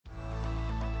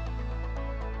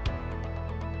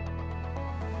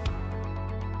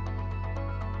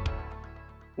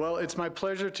Well, it's my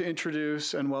pleasure to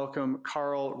introduce and welcome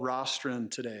Karl Rostron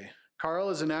today. Karl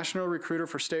is a national recruiter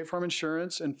for State Farm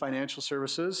Insurance and Financial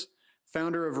Services,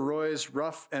 founder of Roy's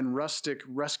Rough and Rustic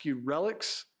Rescue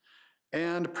Relics,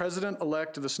 and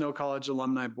president-elect of the Snow College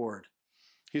Alumni Board.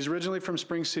 He's originally from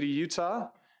Spring City, Utah.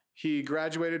 He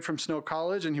graduated from Snow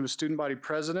College and he was student body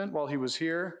president while he was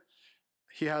here.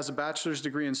 He has a bachelor's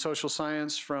degree in social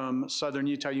science from Southern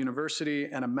Utah University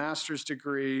and a master's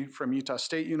degree from Utah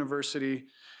State University.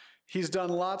 He's done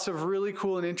lots of really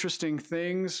cool and interesting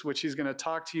things, which he's going to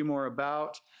talk to you more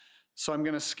about. So I'm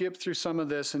going to skip through some of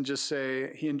this and just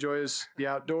say he enjoys the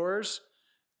outdoors,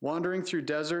 wandering through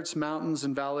deserts, mountains,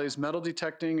 and valleys, metal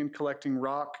detecting and collecting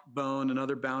rock, bone, and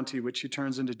other bounty, which he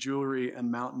turns into jewelry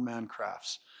and mountain man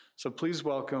crafts. So please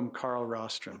welcome Karl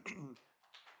Rostron.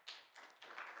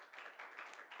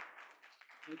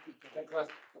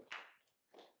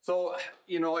 So,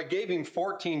 I gave him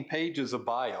 14 pages of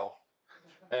bio,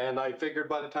 and I figured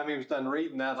by the time he was done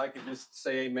reading that, I could just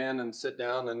say amen and sit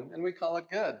down and we call it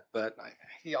good. But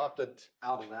he opted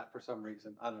out of that for some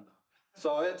reason. I don't know.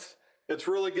 So it's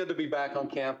really good to be back on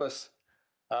campus.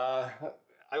 I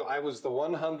was the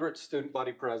 100th student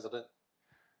body president.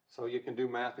 So you can do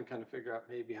math and kind of figure out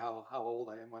maybe how old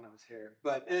I am when I was here.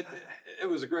 But it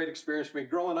was a great experience for me.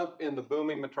 Growing up in the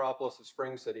booming metropolis of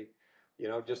Spring City,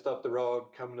 just up the road,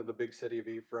 coming to the big city of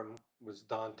Ephraim was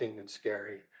daunting and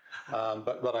scary.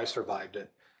 But I survived it.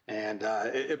 And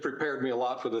it prepared me a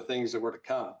lot for the things that were to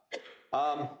come.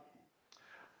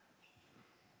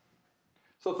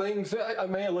 So things, I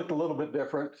may have looked a little bit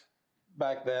different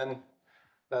back then.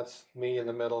 That's me in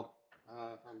the middle,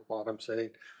 on the bottom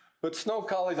sitting. But Snow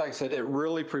College, like I said, it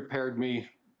really prepared me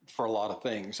for a lot of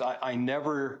things. I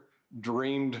never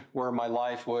dreamed where my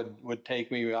life would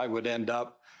take me. I would end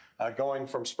up going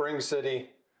from Spring City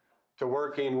to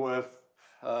working with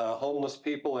homeless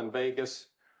people in Vegas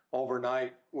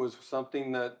overnight was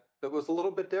something that was a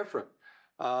little bit different.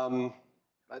 I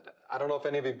don't know if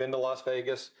any of you have been to Las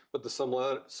Vegas, but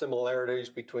the similarities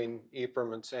between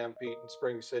Ephraim and San Pete and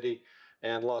Spring City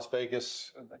and Las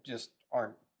Vegas just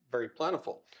aren't very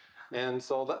plentiful. And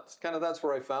so that's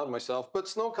where I found myself. But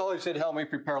Snow College did help me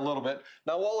prepare a little bit.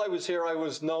 Now, while I was here, I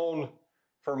was known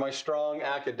for my strong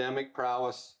academic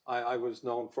prowess. I was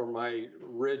known for my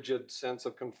rigid sense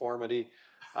of conformity,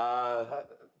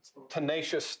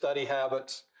 tenacious study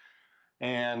habits,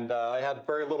 and I had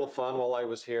very little fun while I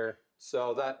was here.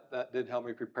 So that did help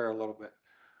me prepare a little bit.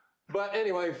 But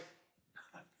anyway,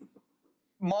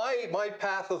 my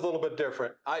path is a little bit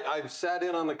different. I've sat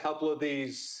in on a couple of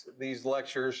these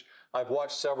lectures. I've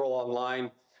watched several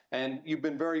online, and you've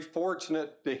been very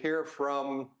fortunate to hear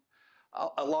from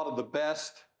a lot of the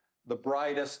best, the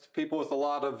brightest, people with a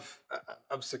lot of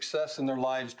success in their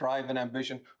lives, drive and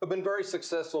ambition, who've been very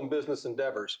successful in business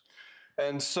endeavors.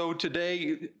 And so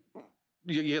today,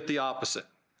 you get the opposite.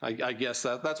 I guess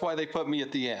that's why they put me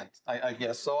at the end, I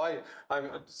guess. So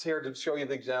I'm here to show you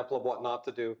the example of what not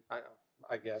to do,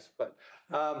 I guess. But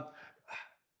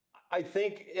I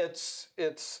think it's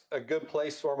a good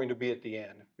place for me to be at the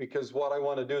end, because what I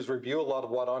want to do is review a lot of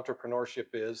what entrepreneurship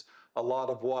is, a lot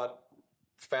of what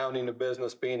founding a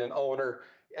business, being an owner,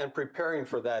 and preparing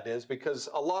for that is, because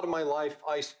a lot of my life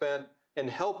I spent in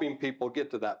helping people get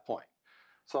to that point.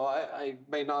 So I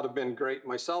may not have been great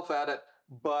myself at it,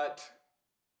 but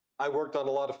I worked on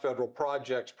a lot of federal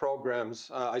projects, programs.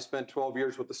 I spent 12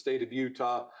 years with the state of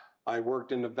Utah. I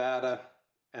worked in Nevada,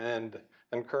 and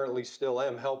currently still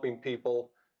am helping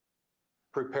people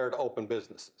prepare to open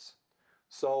businesses.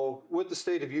 So with the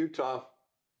state of Utah,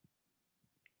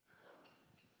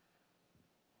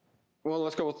 well,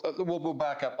 let's go with, we'll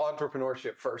back up,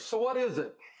 entrepreneurship first. So what is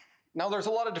it? Now, there's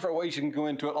a lot of different ways you can go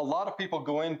into it. A lot of people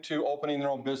go into opening their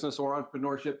own business or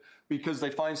entrepreneurship because they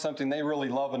find something they really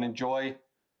love and enjoy,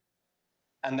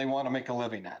 and they want to make a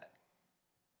living at it.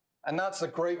 And that's a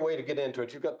great way to get into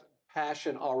it. You've got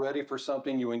passion already for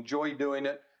something, you enjoy doing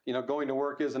it. Going to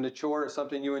work isn't a chore, it's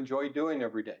something you enjoy doing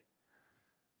every day.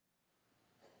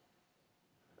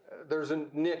 There's a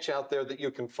niche out there that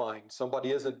you can find.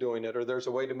 Somebody isn't doing it, or there's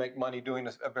a way to make money doing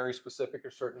a very specific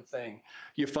or certain thing.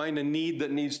 You find a need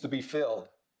that needs to be filled,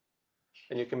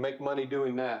 and you can make money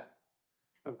doing that.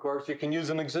 Of course, you can use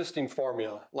an existing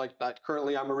formula like that.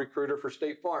 Currently, I'm a recruiter for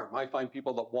State Farm. I find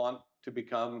people that want to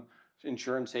become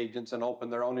insurance agents and open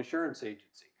their own insurance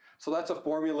agency. So that's a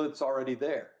formula that's already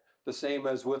there. The same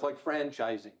as with like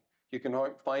franchising. You can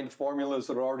find formulas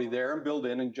that are already there and build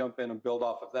in and jump in and build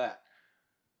off of that.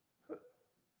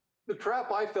 The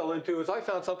trap I fell into is I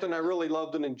found something I really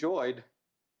loved and enjoyed,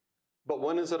 but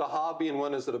when is it a hobby and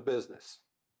when is it a business?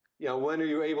 You know, when are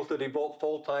you able to devote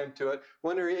full time to it?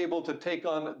 When are you able to take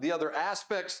on the other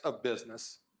aspects of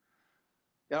business?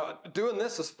 You know, doing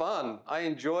this is fun. I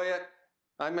enjoy it.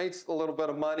 I made a little bit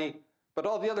of money, but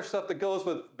all the other stuff that goes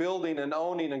with building and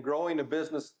owning and growing a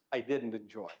business, I didn't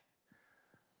enjoy.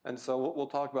 And so we'll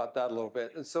talk about that a little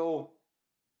bit. And so,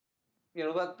 you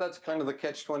know, that's kind of the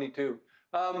catch-22.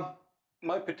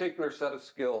 My particular set of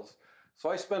skills.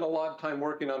 So I spent a lot of time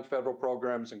working on federal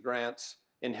programs and grants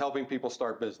in helping people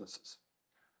start businesses.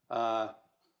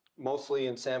 Mostly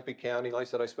in Sanpete County. Like I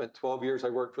said, I spent 12 years. I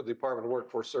worked for the Department of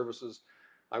Workforce Services.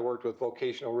 I worked with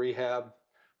vocational rehab.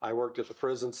 I worked at the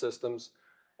prison systems.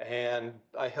 And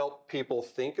I helped people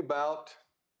think about,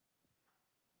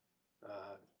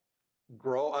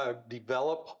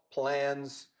 develop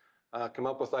plans, come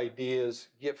up with ideas,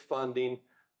 get funding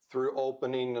through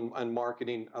opening and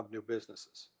marketing of new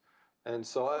businesses. And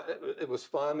so it was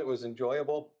fun, it was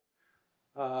enjoyable.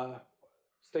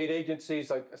 State agencies,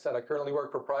 like I said, I currently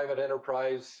work for private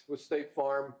enterprise with State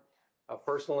Farm,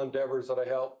 personal endeavors that I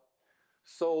help.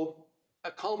 So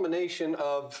a culmination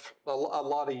of a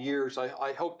lot of years.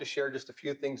 I hope to share just a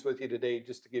few things with you today,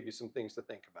 just to give you some things to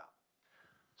think about.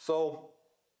 So,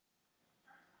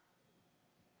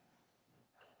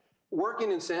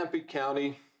 working in Sanpete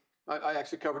County, I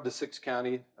actually covered the 6th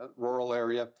county rural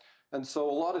area. And so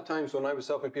a lot of times when I was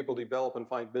helping people develop and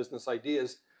find business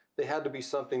ideas, they had to be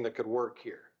something that could work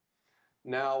here.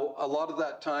 Now, a lot of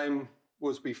that time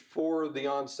was before the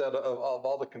onset of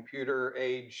all the computer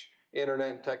age,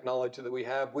 internet and technology that we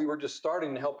have. We were just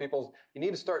starting to help people. You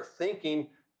need to start thinking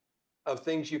of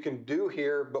things you can do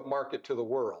here, but market to the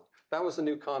world. That was a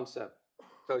new concept.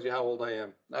 Tells you how old I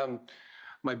am.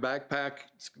 My backpack,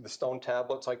 the stone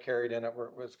tablets I carried in it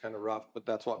was kind of rough, but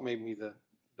that's what made me the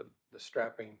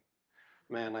strapping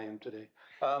man I am today.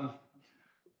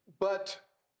 But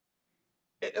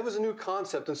it was a new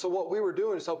concept. And so what we were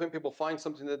doing is helping people find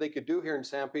something that they could do here in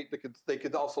Sanpete that they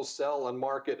could also sell and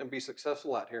market and be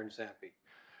successful at here in Sanpete.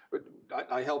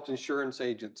 I helped insurance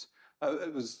agents.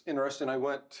 It was interesting.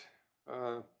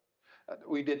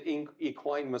 We did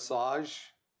equine massage.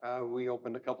 We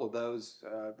opened a couple of those,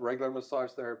 regular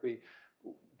massage therapy,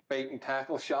 bait and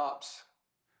tackle shops.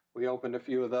 We opened a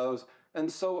few of those.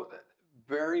 And so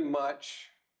very much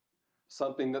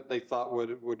something that they thought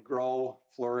would grow,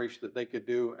 flourish, that they could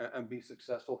do and be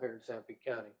successful here in Sanpete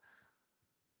County.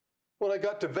 When I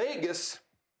got to Vegas,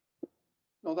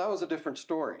 no, that was a different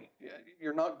story.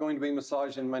 You're not going to be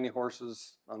massaging many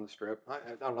horses on the strip.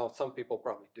 I don't know, some people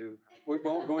probably do. We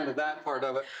won't go into that part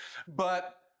of it.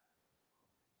 But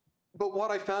what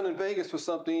I found in Vegas was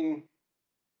something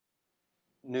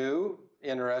new,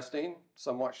 interesting,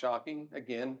 somewhat shocking.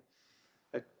 Again,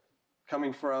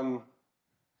 coming from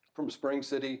Spring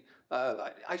City,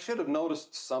 I should have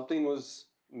noticed something was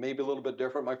maybe a little bit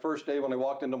different. My first day when I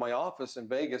walked into my office in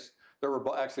Vegas, there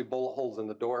were actually bullet holes in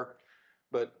the door,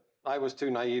 but I was too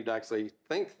naive to actually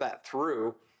think that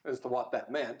through as to what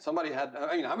that meant. Somebody had,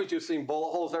 I mean, I was just seeing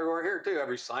bullet holes everywhere here too.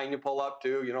 Every sign you pull up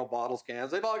to, you know, bottles, cans,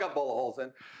 they've all got bullet holes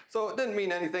in. So it didn't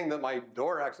mean anything that my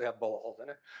door actually had bullet holes in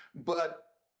it. But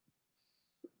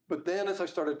then as I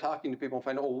started talking to people and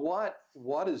finding, oh,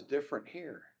 what is different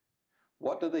here?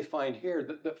 What do they find here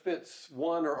that fits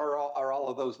one or all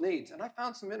of those needs? And I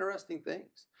found some interesting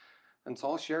things. And so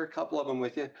I'll share a couple of them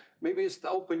with you. Maybe it's to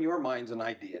open your minds and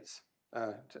ideas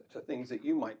to things that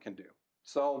you can do.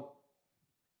 So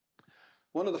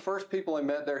one of the first people I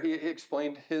met there, he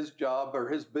explained his job or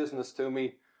his business to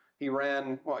me. He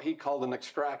ran what he called an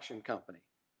extraction company.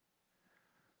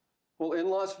 Well, in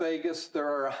Las Vegas, there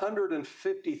are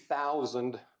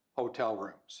 150,000 hotel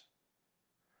rooms.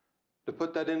 To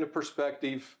put that into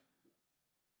perspective,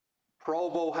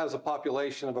 Provo has a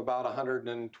population of about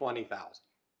 120,000.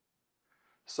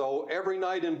 So every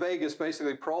night in Vegas,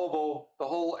 basically Provo, the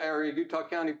whole area, Utah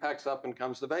County packs up and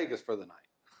comes to Vegas for the night.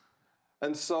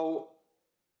 And so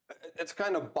it's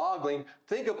kind of boggling.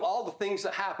 Think of all the things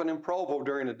that happen in Provo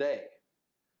during a day.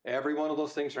 Every one of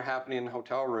those things are happening in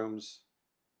hotel rooms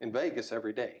in Vegas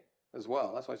every day as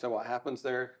well. That's why I said what happens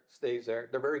there stays there.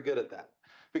 They're very good at that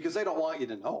because they don't want you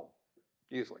to know,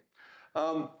 usually.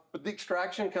 But the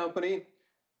extraction company,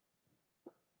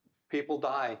 people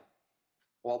die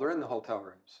while they're in the hotel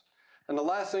rooms. And the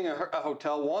last thing a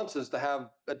hotel wants is to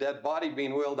have a dead body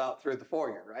being wheeled out through the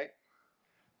foyer, right?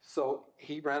 So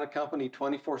he ran a company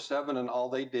 24/7, and all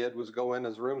they did was go in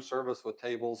as room service with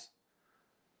tables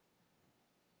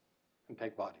and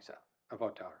take bodies out of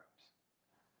hotel rooms.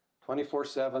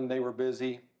 24/7, they were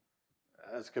busy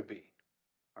as could be,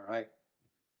 all right?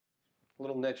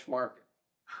 Little niche market,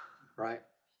 right?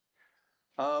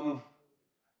 Now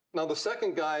the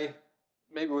second guy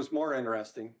maybe was more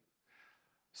interesting.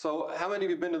 So how many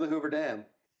of you have been to the Hoover Dam?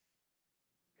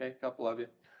 Okay, a couple of you.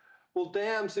 Well,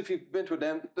 dams, if you've been to a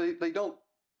dam, they don't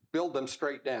build them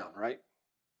straight down, right?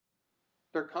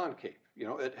 They're concave. You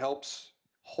know, it helps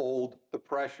hold the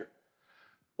pressure.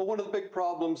 But one of the big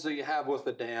problems that you have with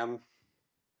a dam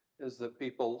is that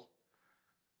people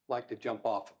like to jump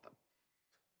off of them.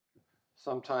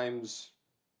 Sometimes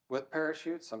with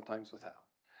parachutes, sometimes without.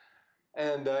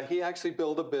 And he actually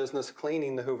built a business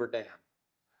cleaning the Hoover Dam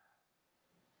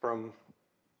from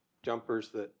jumpers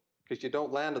that, because you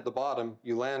don't land at the bottom,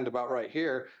 you land about right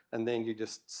here, and then you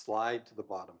just slide to the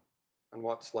bottom. And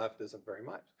what's left isn't very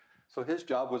much. So his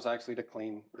job was actually to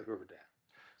clean the Hoover Dam.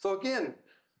 So again,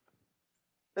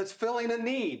 it's filling a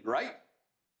need, right?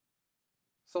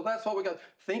 So that's what we got.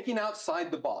 Thinking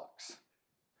outside the box,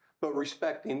 but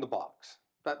respecting the box.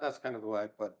 That's kind of the way I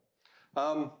put it.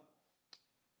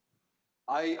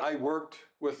 I worked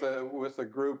with a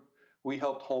group. We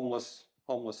helped homeless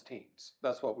teens.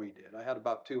 That's what we did. I had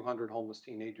about 200 homeless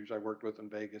teenagers I worked with in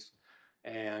Vegas,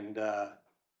 and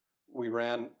we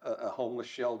ran a homeless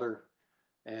shelter.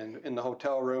 And in the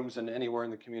hotel rooms and anywhere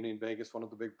in the community in Vegas, one of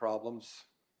the big problems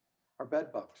are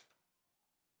bed bugs.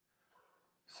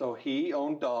 So he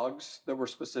owned dogs that were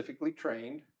specifically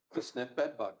trained to sniff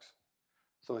bed bugs.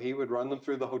 So he would run them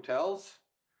through the hotels,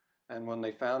 and when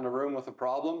they found a room with a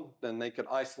problem, then they could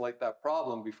isolate that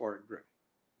problem before it grew.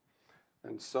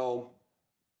 And so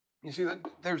you see that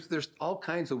there's all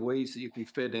kinds of ways that you can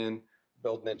fit in,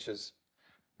 build niches,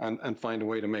 and find a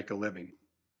way to make a living.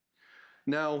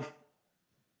 Now,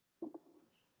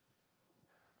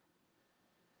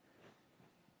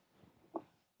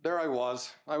 there I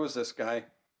was this guy.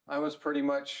 I was pretty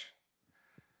much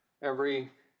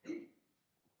every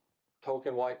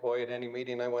token white boy at any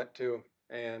meeting I went to,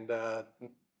 and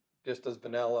just as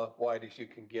vanilla white as you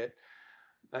can get.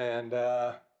 And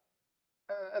that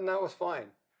was fine.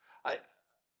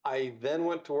 I then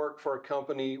went to work for a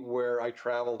company where I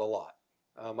traveled a lot.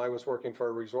 I was working for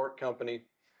a resort company,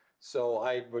 so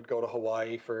I would go to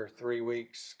Hawaii for 3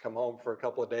 weeks, come home for a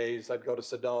couple of days. I'd go to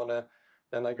Sedona,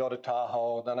 then I'd go to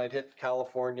Tahoe, then I'd hit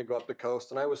California, go up the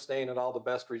coast, and I was staying at all the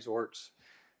best resorts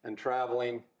and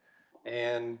traveling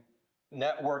and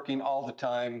networking all the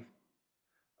time.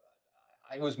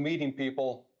 I was meeting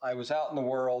people. I was out in the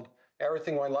world.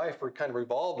 Everything in my life kind of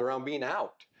revolved around being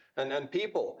out and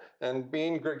people and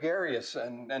being gregarious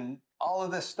and all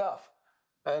of this stuff.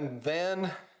 And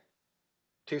then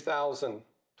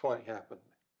 2020 happened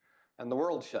and the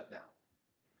world shut down.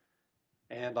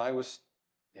 And I was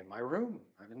in my room,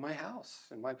 I'm in my house,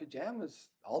 in my pajamas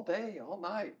all day, all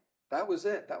night. That was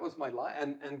it. That was my life.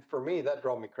 And for me, that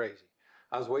drove me crazy.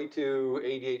 I was way too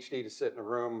ADHD to sit in a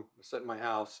room, sit in my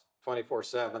house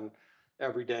 24/7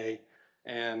 every day.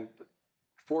 And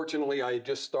fortunately, I had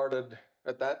just started,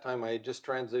 at that time, I had just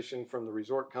transitioned from the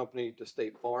resort company to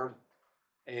State Farm.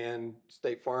 And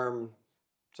State Farm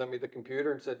sent me the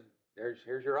computer and said,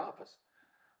 here's your office.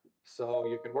 So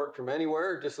you can work from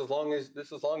anywhere just as long as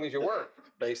you work,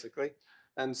 basically.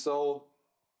 And so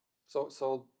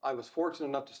I was fortunate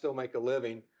enough to still make a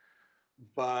living,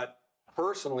 but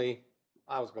personally,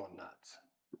 I was going nuts.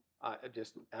 I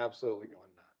just absolutely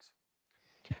going nuts.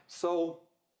 So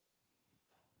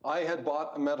I had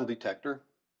bought a metal detector,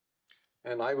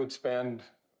 and I would spend,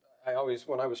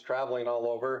 when I was traveling all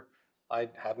over,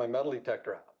 I'd have my metal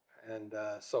detector out. And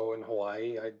so in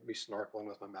Hawaii, I'd be snorkeling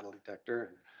with my metal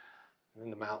detector. And in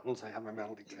the mountains, I have my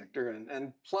metal detector.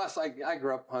 And plus, I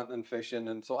grew up hunting and fishing.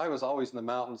 And so I was always in the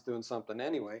mountains doing something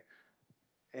anyway.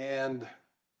 And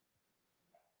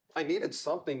I needed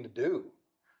something to do.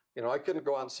 You know, I couldn't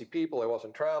go out and see people. I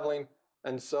wasn't traveling.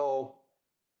 And so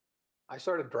I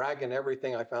started dragging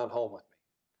everything I found home with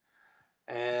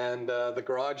me. And the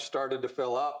garage started to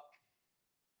fill up.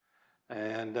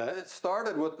 And it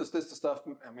started with this stuff.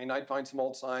 I mean, I'd find some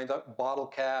old signs, bottle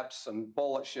caps and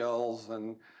bullet shells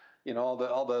and, you know,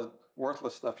 all the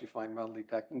worthless stuff you find metal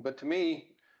detecting. But to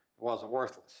me, it wasn't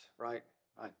worthless, right?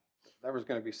 There was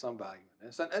going to be some value in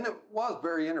this. And it was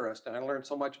very interesting. I learned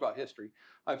so much about history.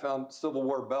 I found Civil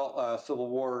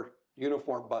War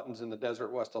uniform buttons in the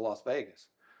desert west of Las Vegas.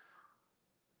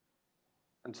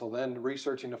 And so then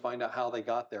researching to find out how they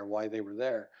got there, why they were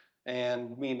there,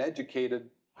 and being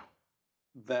educated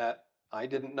that I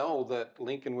didn't know that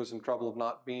Lincoln was in trouble of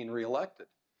not being reelected.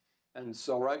 And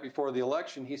so right before the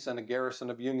election, he sent a garrison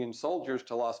of Union soldiers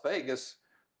to Las Vegas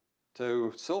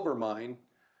to silver mine,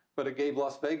 but it gave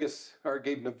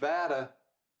Nevada,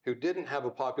 who didn't have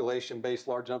a population base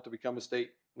large enough to become a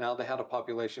state. Now they had a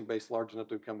population base large enough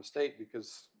to become a state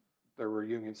because there were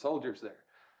Union soldiers there.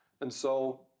 And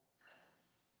so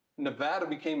Nevada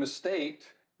became a state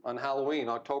on Halloween,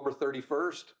 October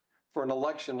 31st, for an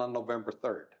election on November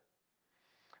 3rd.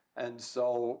 And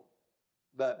so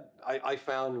that I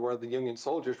found where the Union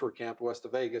soldiers were camped west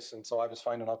of Vegas, and so I was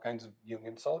finding all kinds of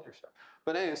Union soldier stuff.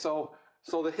 But anyway, so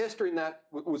the history in that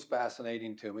was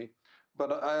fascinating to me.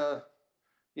 But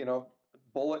you know,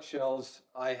 bullet shells,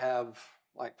 I have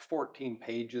like 14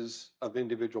 pages of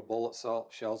individual bullet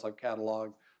shells I've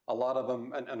cataloged. A lot of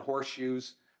them, and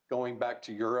horseshoes going back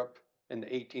to Europe in the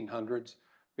 1800s,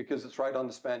 because it's right on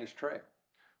the Spanish Trail.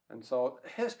 And so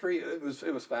history, it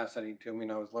was fascinating to me,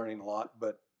 and I was learning a lot,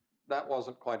 but that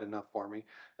wasn't quite enough for me.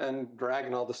 And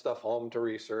dragging all the stuff home to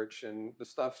research, and the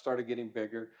stuff started getting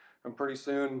bigger. And pretty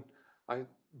soon,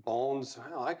 bones,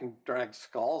 well, I can drag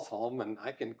skulls home, and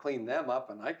I can clean them up,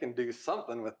 and I can do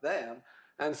something with them.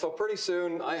 And so pretty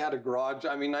soon, I had a garage.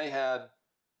 I mean, I had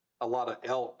a lot of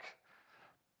elk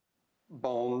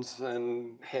bones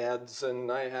and heads, and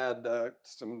I had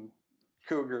some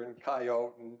cougar and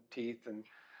coyote and teeth,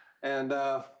 and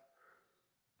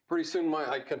pretty soon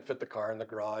I couldn't fit the car in the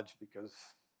garage because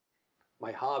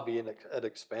my hobby had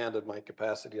expanded my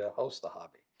capacity to host the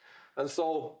hobby. And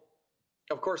so,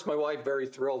 of course, my wife very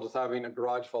thrilled with having a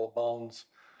garage full of bones,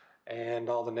 and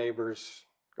all the neighbors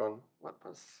going,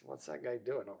 what's that guy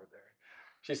doing over there?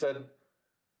 She said,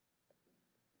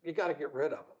 you got to get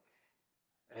rid of them.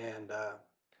 And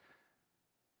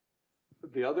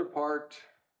the other part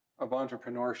of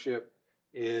entrepreneurship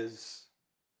is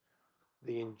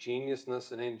the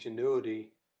ingeniousness and ingenuity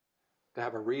to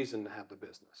have a reason to have the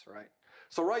business, right?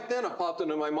 So right then it popped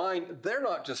into my mind, they're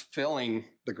not just filling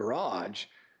the garage,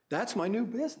 that's my new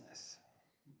business.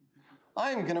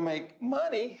 I'm gonna make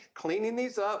money cleaning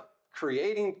these up,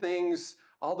 creating things,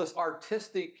 all this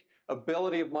artistic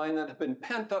ability of mine that had been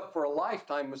pent up for a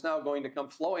lifetime was now going to come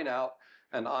flowing out,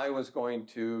 and I was going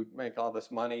to make all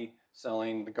this money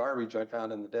selling the garbage I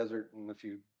found in the desert and a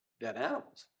few dead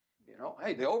animals. You know,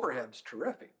 hey, the overhead's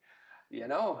terrific. You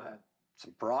know,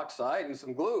 some peroxide and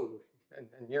some glue, and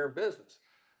you're in business.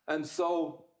 And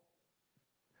so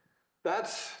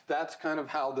that's kind of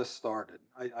how this started.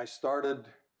 I started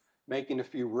making a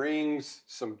few rings,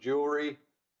 some jewelry,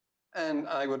 and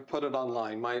I would put it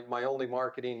online. My only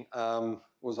marketing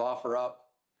was OfferUp,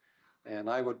 and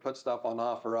I would put stuff on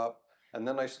OfferUp. And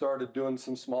then I started doing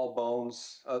some small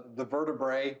bones. The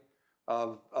vertebrae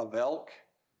of elk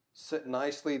sit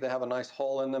nicely. They have a nice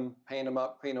hole in them. Paint them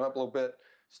up, clean them up a little bit,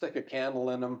 stick a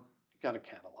candle in them. You got a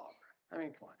candelabra. I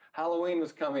mean, come on. Halloween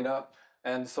was coming up,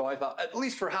 and so I thought, at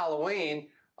least for Halloween,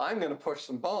 I'm going to push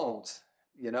some bones,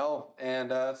 you know?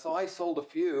 And so I sold a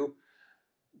few,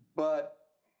 but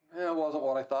it wasn't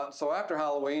what I thought. So after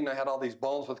Halloween, I had all these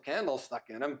bones with candles stuck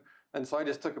in them. And so I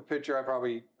just took a picture. I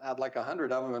probably had like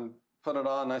 100 of them and put it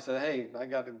on. And I said, hey, I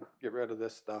got to get rid of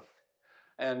this stuff.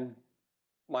 And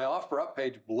my OfferUp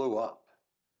page blew up.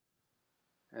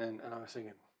 And I was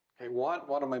thinking, okay,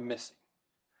 what am I missing?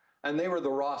 And they were the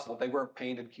raw stuff. They weren't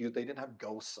painted cute. They didn't have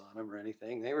ghosts on them or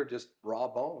anything. They were just raw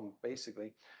bone,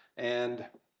 basically. And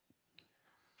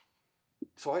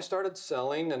so I started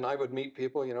selling, and I would meet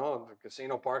people, you know, in the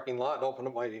casino parking lot, and open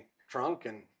up my trunk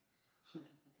and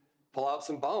pull out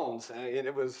some bones. And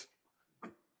it was,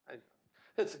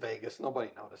 it's Vegas.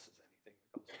 Nobody notices anything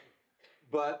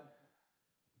that goes on.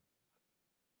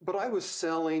 But I was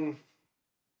selling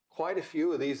quite a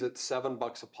few of these at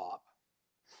 $7 a pop.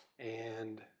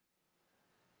 And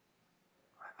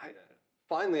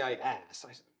finally I asked,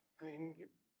 I said, I mean,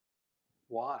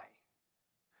 why?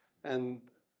 And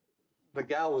the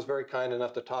gal was very kind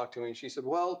enough to talk to me. She said,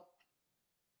 well,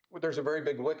 there's a very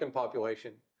big Wiccan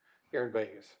population here in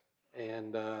Vegas.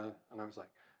 And I was like,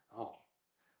 oh,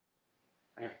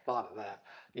 I hadn't thought of that,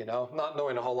 you know, not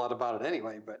knowing a whole lot about it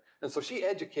anyway. And so she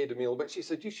educated me a little bit. She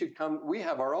said, you should come, we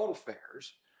have our own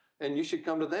fairs, and you should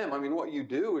come to them. I mean, what you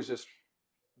do is just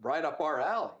right up our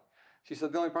alley. She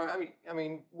said, the only problem, I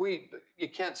mean, you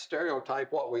can't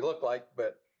stereotype what we look like,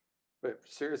 but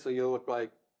seriously, you look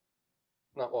like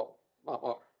not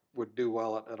what would do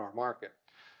well at our market.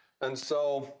 And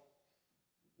so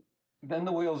then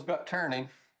the wheels got turning,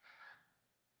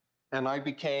 and I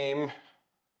became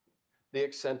the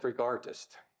eccentric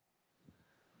artist.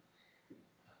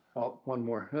 Oh, one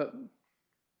more.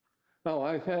 Oh,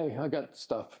 I got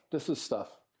stuff. This is stuff.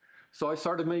 So I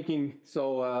started making,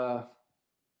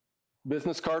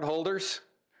 business card holders.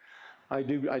 I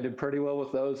did pretty well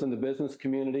with those in the business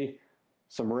community.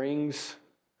 Some rings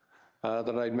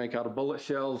that I'd make out of bullet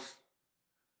shells.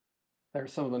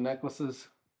 There's some of the necklaces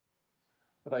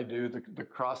that I do. The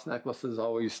cross necklaces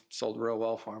always sold real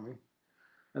well for me.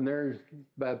 And there's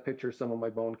a bad picture of some of my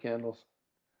bone candles.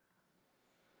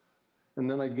 And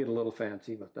then I'd get a little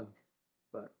fancy with them.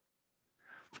 But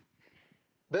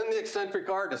Then the eccentric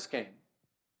artist came.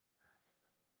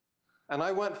 And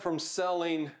I went from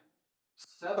selling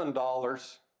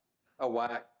 $7 a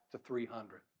whack to $300.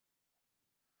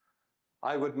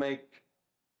 I would make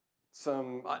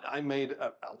I made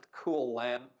a cool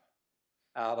lamp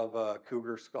out of a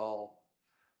cougar skull.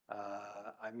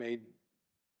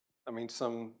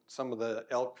 Some of the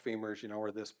elk femurs,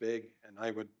 were this big, and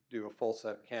I would do a full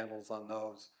set of candles on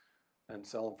those and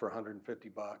sell them for 150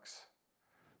 bucks.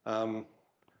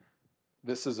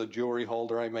 This is a jewelry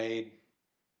holder I made.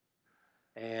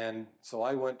 And so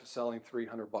I went to selling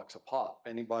 300 bucks a pop.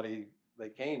 Anybody they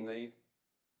came,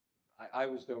 I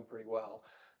was doing pretty well.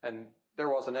 And there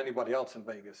wasn't anybody else in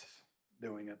Vegas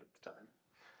doing it at the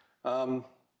time.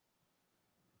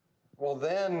 Well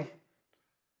then,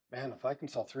 man, if I can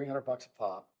sell 300 bucks a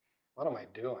pop, what am I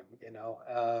doing?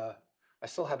 I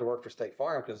still had to work for State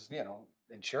Farm because,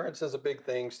 insurance is a big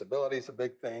thing, stability is a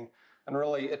big thing. And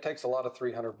really, it takes a lot of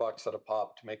 300 bucks at a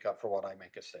pop to make up for what I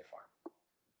make at State Farm.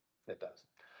 It does.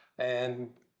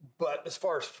 But as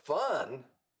far as fun,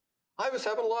 I was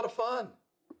having a lot of fun.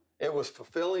 It was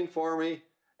fulfilling for me.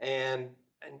 And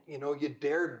you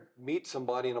dared meet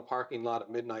somebody in a parking lot at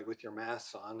midnight with your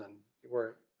masks on, and you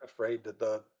weren't afraid that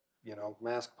the,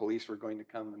 masked police were going to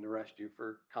come and arrest you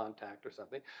for contact or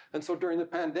something. And so during the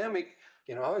pandemic,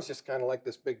 I was just kind of like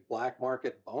this big black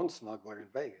market bone smuggler in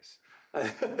Vegas.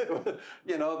 There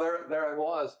I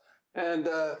was. And,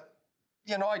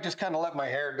 I just kind of let my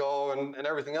hair go and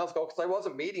everything else go because I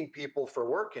wasn't meeting people for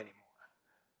work anymore.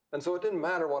 And so it didn't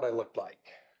matter what I looked like.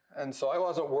 And so I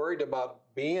wasn't worried about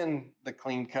being the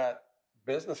clean-cut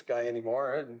business guy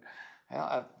anymore. And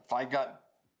if I got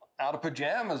out of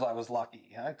pajamas, I was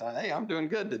lucky. I thought, hey, I'm doing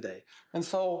good today. And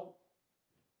so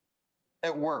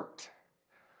it worked.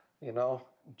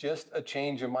 Just a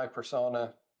change in my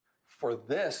persona for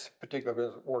this particular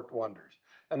business worked wonders.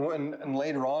 And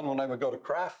later on, when I would go to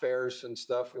craft fairs and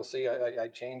stuff, you'll see I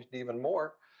changed even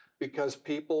more because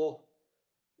people,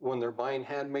 when they're buying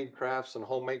handmade crafts and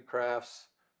homemade crafts,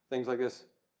 things like this,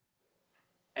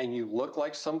 and you look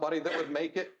like somebody that would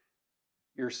make it,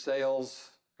 your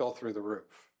sales go through the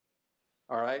roof.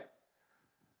 All right?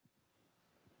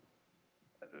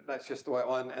 That's just the way it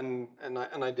went, and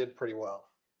I did pretty well.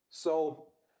 So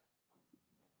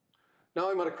now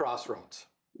I'm at a crossroads.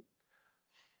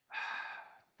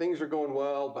 Things are going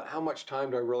well, but how much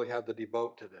time do I really have to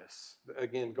devote to this?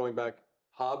 Again, going back,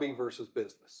 hobby versus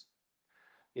business.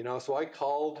 So I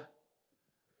called,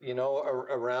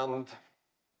 around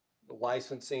the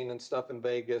licensing and stuff in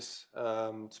Vegas,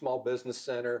 small business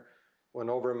center, went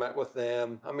over and met with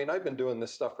them. I've been doing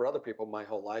this stuff for other people my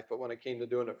whole life, but when it came to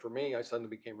doing it for me, I suddenly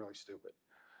became really stupid.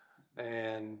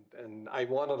 And I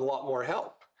wanted a lot more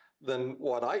help than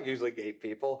what I usually gave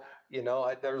people.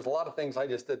 There was a lot of things I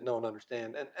just didn't know and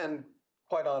understand. And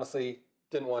quite honestly,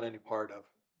 didn't want any part of.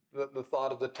 The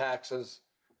thought of the taxes,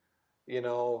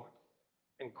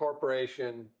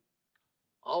 incorporation,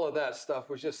 all of that stuff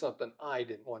was just something I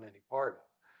didn't want any part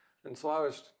of. And so I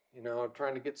was,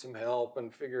 trying to get some help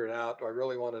and figure it out. Do I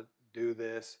really want to do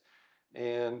this?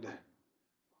 And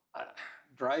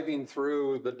driving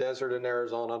through the desert in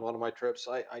Arizona on one of my trips,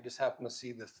 I just happened to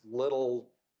see this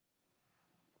little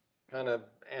kind of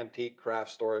antique craft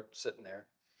store sitting there.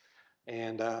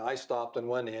 And I stopped and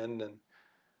went in and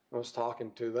I was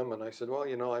talking to them and I said, well,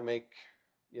 I make,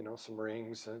 some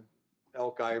rings,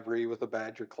 elk ivory with a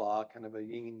badger claw, kind of a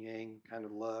yin and yang kind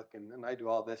of look. And I do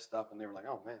all this stuff. And they were like,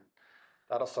 oh man,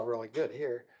 that'll sell really good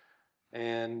here.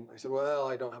 And I said, well,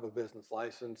 I don't have a business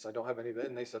license. I don't have anything.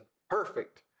 And they said,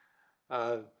 perfect.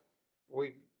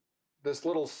 This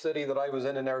little city that I was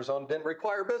in Arizona didn't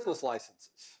require business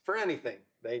licenses for anything.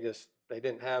 They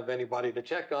didn't have anybody to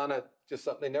check on it, just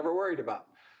something they never worried about.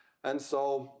 And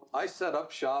so I set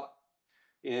up shop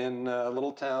in a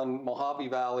little town, Mojave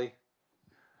Valley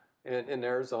in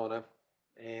Arizona.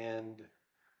 And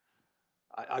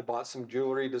I bought some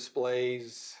jewelry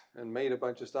displays and made a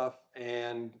bunch of stuff.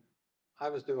 And I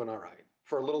was doing all right.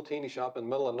 For a little teeny shop in the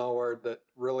middle of nowhere that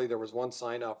really there was one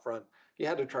sign out front, you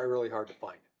had to try really hard to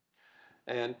find it.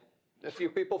 And a few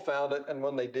people found it, and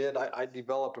when they did, I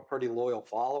developed a pretty loyal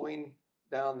following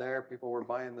down there. People were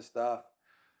buying the stuff.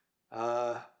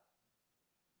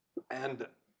 And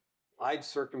I'd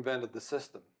circumvented the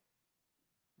system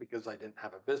because I didn't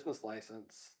have a business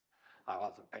license. I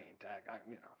wasn't paying tax.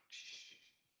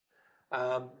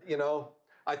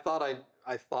 I thought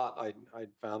I'd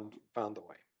found the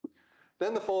way.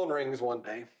 Then the phone rings one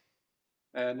day,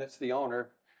 and it's the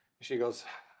owner. She goes,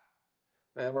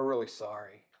 man, we're really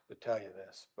sorry to tell you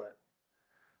this, but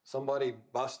somebody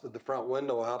busted the front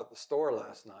window out at the store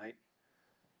last night,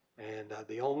 and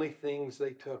the only things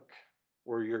they took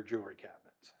were your jewelry cabinets.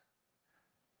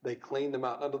 They cleaned them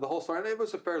out under the whole store, and it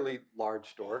was a fairly large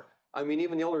store. I mean,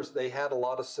 even the owners, they had a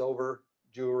lot of silver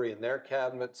jewelry in their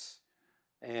cabinets,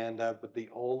 and but the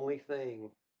only thing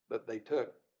that they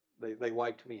took, they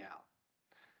wiped me out.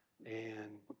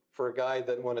 And for a guy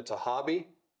that when it's a hobby,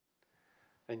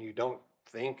 and you don't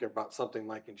think about something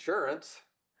like insurance,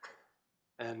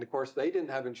 and of course they didn't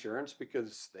have insurance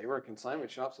because they were a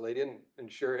consignment shop, so they didn't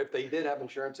insure. If they did have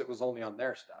insurance, it was only on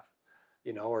their stuff,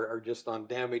 you know, or just on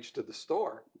damage to the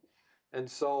store. And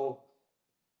so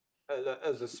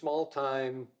as a small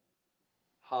time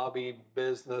hobby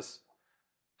business,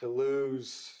 to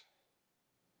lose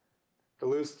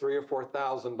 $3,000 or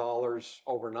 $4,000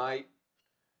 overnight,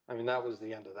 I mean, that was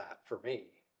the end of that for me,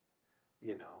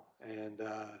 you know. And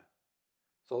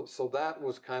so that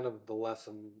was kind of the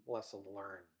lesson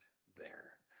learned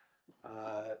there.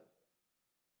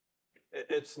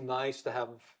 It's nice to have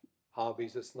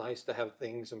hobbies. It's nice to have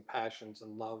things and passions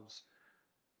and loves,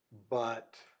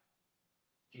 but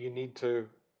you need to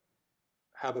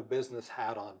have a business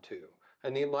hat on too.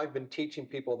 And even I've been teaching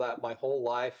people that my whole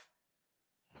life.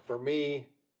 For me,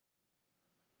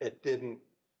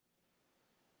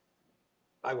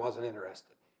 I wasn't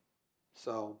interested.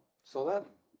 So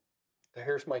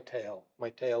here's my tale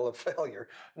of failure.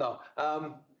 No,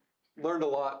 learned a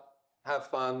lot, have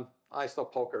fun. I still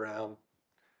poke around,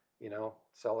 you know,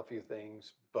 sell a few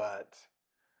things, but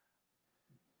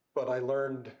I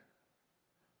learned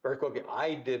very quickly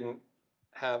I didn't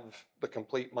have the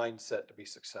complete mindset to be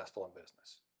successful in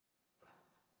business.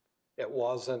 It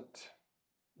wasn't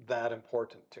that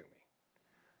important to me.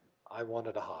 I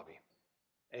wanted a hobby.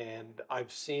 And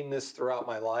I've seen this throughout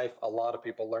my life. A lot of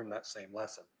people learn that same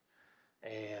lesson.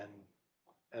 And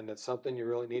it's something you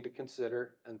really need to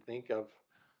consider and think of,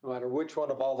 no matter which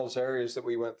one of all those areas that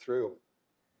we went through.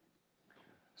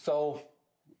 So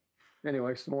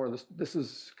anyway, some more of this. This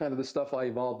is kind of the stuff I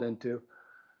evolved into.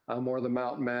 More of the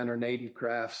mountain man or native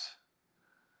crafts.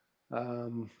 I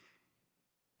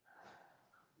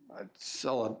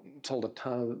sold a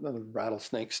ton of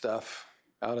rattlesnake stuff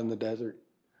out in the desert.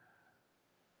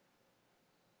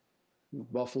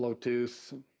 Buffalo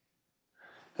tooth.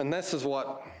 And this is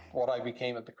what I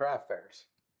became at the craft fairs.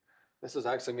 This is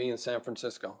actually me in San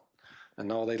Francisco. And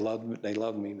no, they loved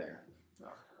me there.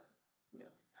 Yeah.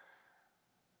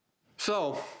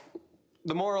 So,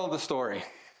 the moral of the story.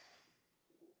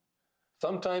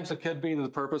 Sometimes it could be the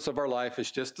purpose of our life is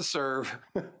just to serve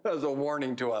as a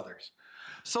warning to others.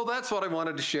 So that's what I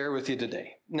wanted to share with you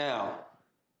today. Now,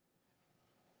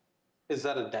 is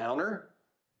that a downer?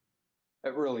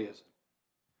 It really isn't.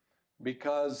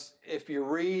 Because if you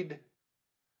read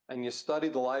and you study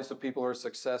the lives of people who are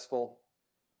successful,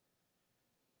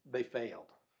 they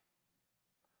failed.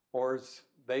 Or as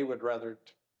they would rather,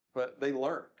 but they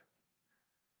learned.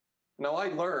 Now I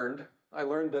learned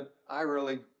that I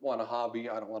really want a hobby,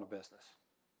 I don't want a business.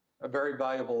 A very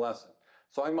valuable lesson.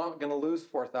 So I'm not going to lose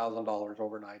 $4,000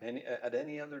 overnight at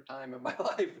any other time in my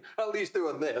life, at least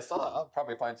doing this. I'll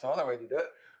probably find some other way to do it,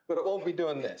 but it won't be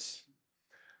doing this.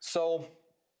 So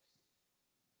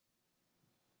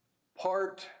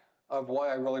part of why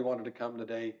I really wanted to come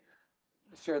today,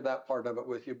 share that part of it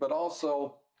with you, but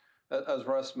also, as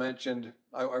Russ mentioned,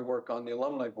 I work on the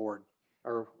alumni board,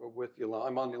 or with the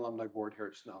I'm on the alumni board here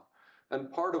at Snow. And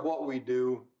part of what we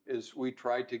do is we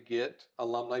try to get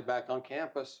alumni back on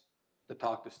campus to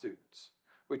talk to students.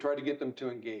 We try to get them to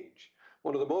engage.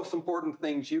 One of the most important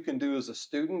things you can do as a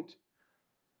student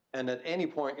and at any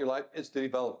point in your life is to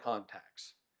develop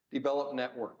contacts, develop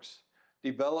networks,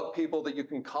 develop people that you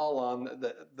can call on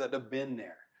that have been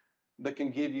there, that can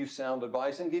give you sound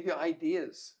advice and give you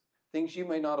ideas, things you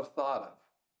may not have thought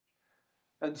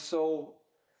of. And so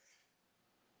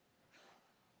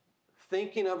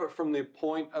thinking of it from the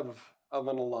point of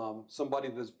an alum, somebody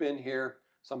that's been here,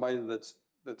 somebody that's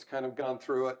kind of gone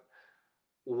through it,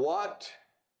 what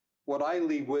would I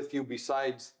leave with you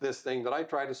besides this thing that I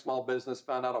tried a small business,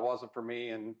 found out it wasn't for me,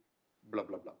 and blah,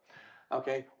 blah, blah.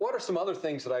 Okay, what are some other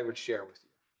things that I would share with you,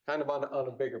 kind of on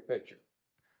a bigger picture?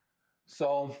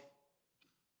 So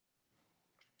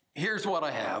here's what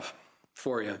I have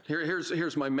for you.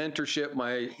 Here's my mentorship,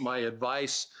 my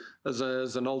advice as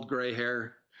an old gray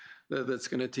hair that's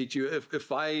going to teach you.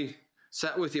 If I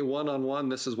sat with you one-on-one,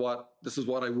 this is what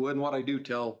I would and what I do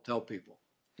tell people.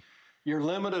 You're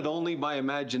limited only by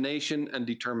imagination and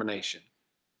determination.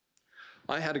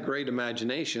 I had a great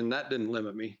imagination. That didn't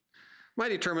limit me. My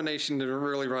determination to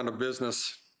really run a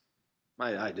business,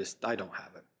 I don't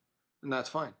have it. And that's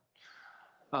fine.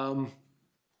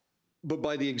 But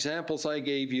by the examples I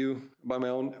gave you, by my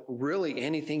own, really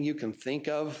anything you can think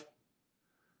of,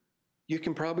 you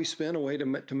can probably spin a way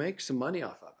to make some money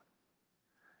off of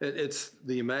it. It's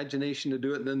the imagination to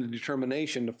do it and then the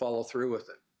determination to follow through with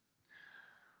it.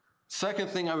 Second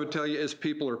thing I would tell you is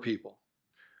people are people.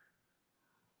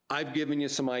 I've given you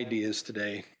some ideas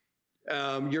today.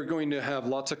 You're going to have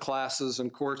lots of classes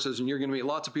and courses, and you're going to meet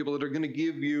lots of people that are going to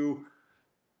give you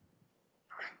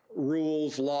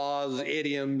rules, laws,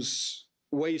 idioms,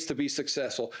 ways to be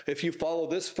successful. If you follow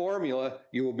this formula,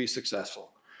 you will be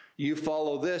successful. You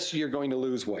follow this, you're going to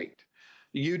lose weight.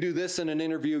 You do this in an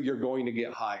interview, you're going to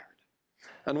get hired.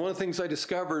 And one of the things I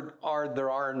discovered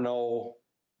there are no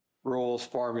rules,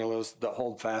 formulas that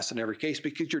hold fast in every case,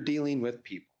 because you're dealing with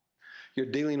people. You're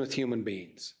dealing with human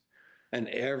beings, and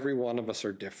every one of us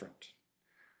are different.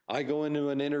 I go into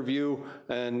an interview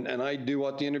and I do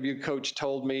what the interview coach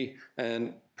told me,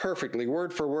 and perfectly,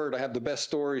 word for word, I have the best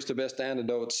stories, the best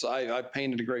anecdotes. I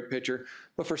painted a great picture,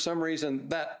 but for some reason,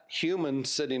 that human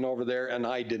sitting over there and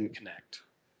I didn't connect.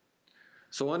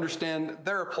 So understand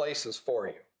there are places for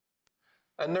you,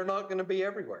 and they're not going to be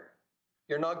everywhere.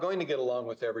 You're not going to get along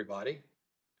with everybody.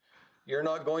 You're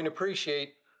not going to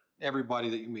appreciate everybody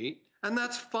that you meet, and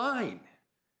that's fine.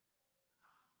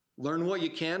 Learn what you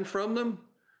can from them,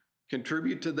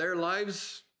 contribute to their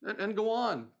lives, and go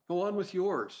on. Go on with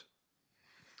yours.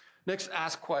 Next,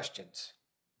 ask questions.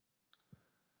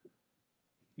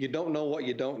 You don't know what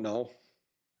you don't know.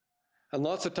 And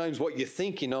lots of times what you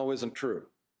think you know isn't true.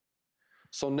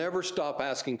 So never stop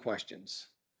asking questions.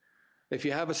 If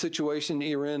you have a situation that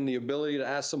you're in, the ability to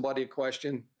ask somebody a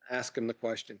question, ask them the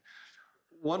question.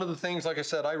 One of the things, like I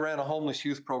said, I ran a homeless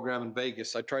youth program in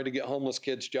Vegas. I tried to get homeless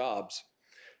kids jobs.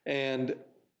 And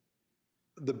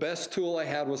the best tool I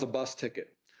had was a bus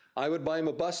ticket. I would buy them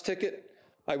a bus ticket.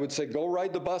 I would say, go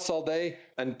ride the bus all day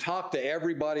and talk to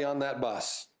everybody on that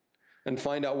bus and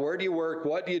find out, where do you work?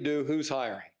 What do you do? Who's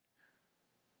hiring?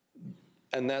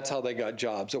 And that's how they got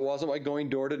jobs. It wasn't like going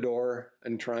door to door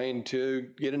and trying to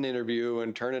get an interview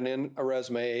and turning in a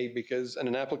resume and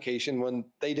an application when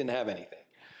they didn't have anything.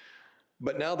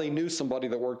 But now they knew somebody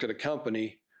that worked at a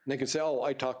company, and they could say, oh,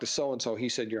 I talked to so-and-so, he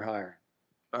said you're hiring.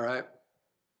 All right?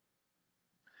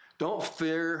 Don't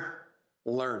fear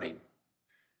learning.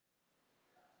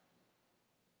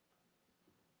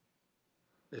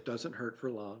 It doesn't hurt for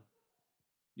long.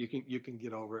 You can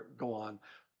get over it, go on,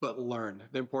 but learn.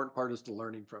 The important part is the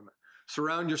learning from it.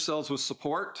 Surround yourselves with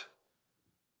support.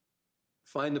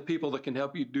 Find the people that can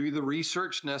help you do the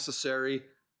research necessary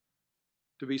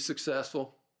to be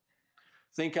successful.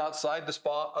 Think outside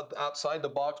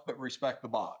the box, but respect the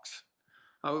box.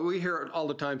 We hear it all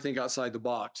the time, think outside the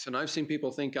box. And I've seen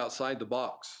people think outside the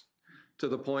box to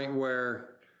the point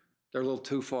where they're a little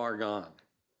too far gone.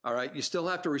 All right, you still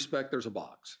have to respect there's a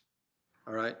box.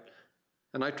 All right,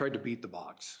 and I tried to beat the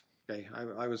box. Okay,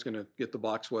 I was going to get the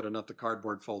box wood and not the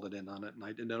cardboard folded in on it, and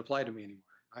it didn't apply to me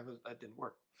anymore. That didn't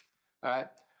work. All right,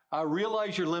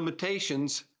 realize your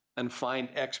limitations and find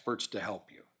experts to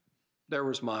help you. There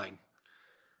was mine.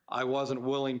 I wasn't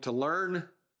willing to learn,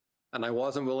 and I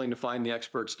wasn't willing to find the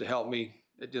experts to help me.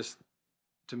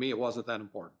 To me, it wasn't that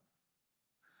important.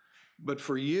 But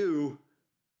for you,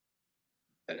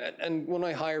 and when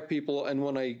I hire people and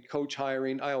when I coach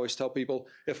hiring, I always tell people,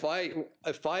 if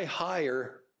I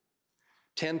hire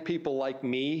 10 people like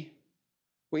me,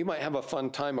 we might have a fun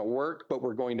time at work, but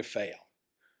we're going to fail.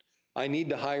 I need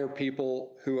to hire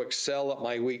people who excel at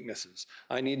my weaknesses.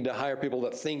 I need to hire people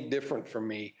that think different from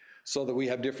me so that we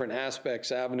have different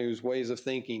aspects, avenues, ways of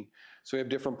thinking. So we have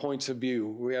different points of view.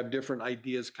 We have different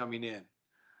ideas coming in.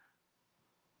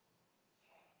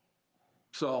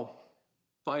 So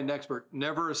find an expert.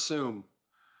 Never assume.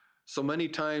 So many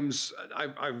times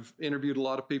I've interviewed a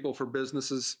lot of people for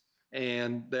businesses,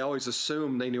 and they always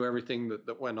assume they knew everything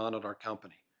that went on at our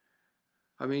company.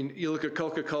 I mean, you look at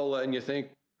Coca-Cola and you think,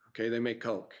 okay, they make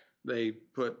Coke. They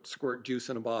squirt juice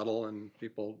in a bottle and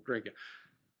people drink it.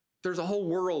 There's a whole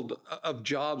world of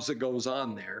jobs that goes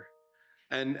on there,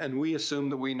 and we assume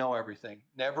that we know everything.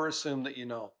 Never assume that you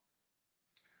know.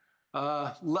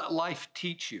 Let life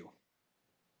teach you.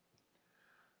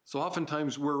 So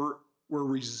oftentimes we're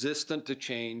resistant to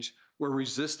change. We're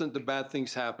resistant to bad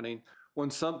things happening.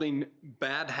 When something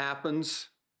bad happens,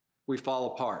 we fall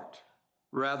apart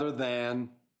rather than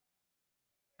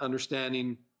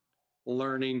understanding,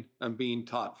 learning, and being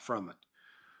taught from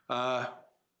it.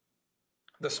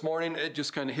 This morning, it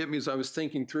just kind of hit me as I was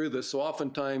thinking through this. So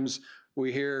oftentimes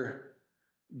we hear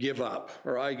give up,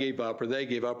 or I gave up, or they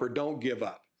gave up, or don't give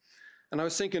up. And I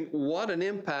was thinking, what an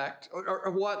impact, or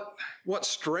what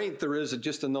strength there is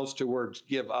just in those two words,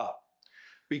 give up.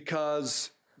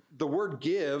 Because the word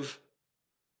give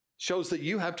shows that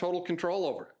you have total control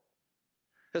over it.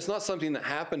 It's not something that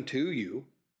happened to you.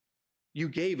 You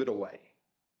gave it away.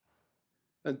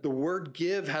 And the word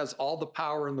give has all the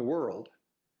power in the world.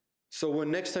 So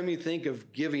when next time you think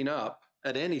of giving up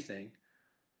at anything,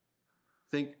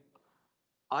 think,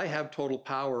 I have total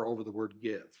power over the word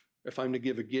give. If I'm to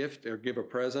give a gift or give a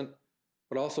present,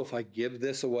 but also if I give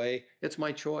this away, it's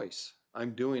my choice.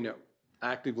 I'm doing it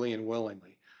actively and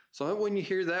willingly. So when you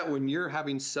hear that, when you're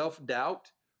having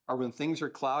self-doubt or when things are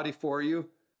cloudy for you,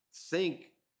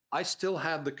 think, I still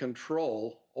have the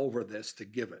control over this to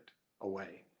give it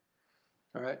away.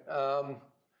 All right.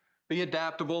 Be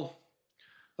adaptable.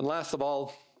 And last of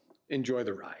all, enjoy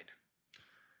the ride.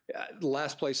 The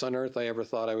last place on earth I ever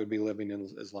thought I would be living in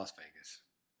is Las Vegas.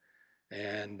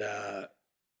 And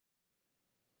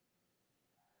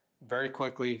very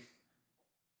quickly,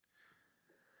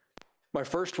 my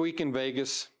first week in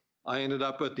Vegas, I ended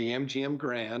up at the MGM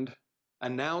Grand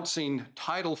announcing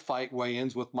title fight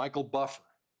weigh-ins with Michael Buffer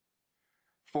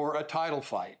for a title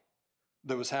fight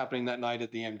that was happening that night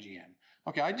at the MGM.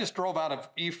 Okay, I just drove out of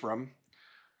Ephraim,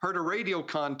 heard a radio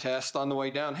contest on the way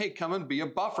down. Hey, come and be a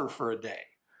buffer for a day.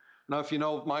 Now, if you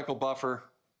know Michael Buffer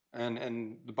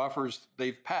and the Buffers,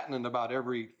 they've patented about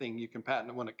everything you can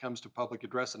patent when it comes to public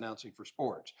address announcing for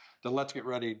sports. The let's get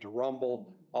ready to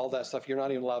rumble, all that stuff. You're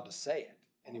not even allowed to say it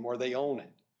anymore. They own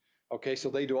it. Okay, so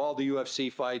they do all the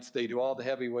UFC fights. They do all the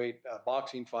heavyweight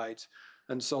boxing fights.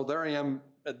 And so there I am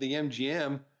at the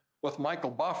MGM with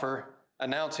Michael Buffer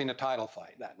announcing a title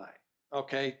fight that night.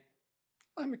 Okay,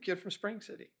 I'm a kid from Spring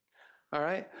City. All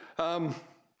right. I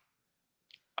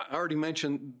already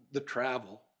mentioned the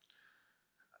travel.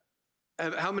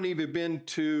 How many of you have been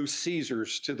to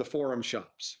Caesars, to the Forum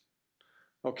shops?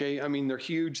 Okay, I mean, they're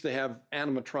huge. They have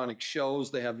animatronic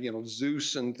shows. They have,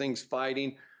 Zeus and things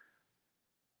fighting.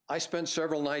 I spent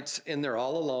several nights in there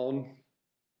all alone.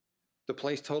 The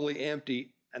place totally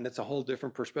empty, and it's a whole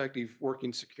different perspective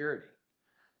working security.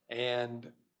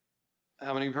 And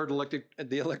how many have heard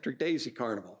the Electric Daisy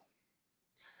Carnival?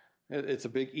 It's a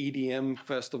big EDM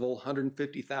festival,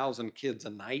 150,000 kids a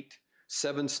night,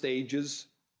 7 stages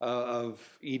of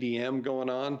EDM going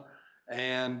on,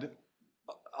 and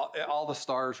all the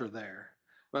stars are there.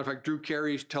 Matter of fact, Drew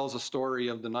Carey tells a story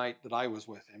of the night that I was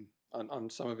with him on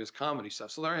some of his comedy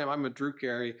stuff. So there I am, I'm with Drew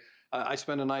Carey. I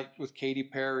spent a night with Katy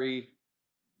Perry,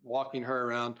 walking her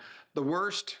around. The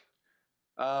worst,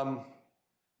 Paris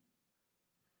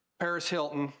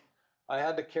Hilton. I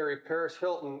had to carry Paris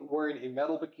Hilton wearing a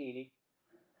metal bikini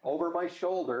over my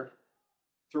shoulder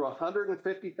through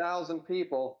 150,000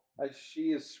 people as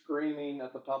she is screaming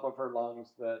at the top of her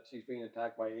lungs that she's being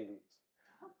attacked by aliens.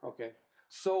 Okay,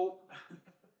 so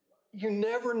you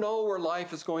never know where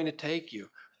life is going to take you.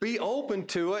 Be open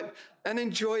to it and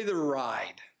enjoy the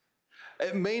ride.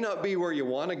 It may not be where you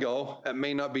want to go. It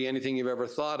may not be anything you've ever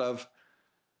thought of.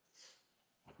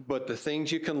 But the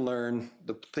things you can learn,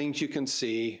 the things you can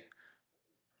see,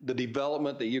 the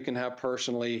development that you can have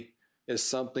personally is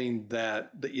something that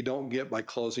you don't get by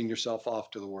closing yourself off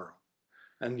to the world.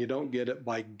 And you don't get it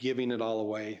by giving it all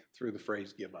away through the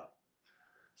phrase give up.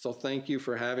 So thank you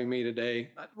for having me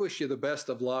today. I wish you the best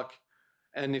of luck.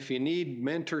 And if you need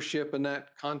mentorship and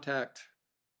that, contact,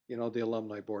 the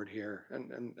alumni board here,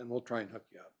 and we'll try and hook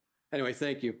you up. Anyway,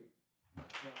 thank you.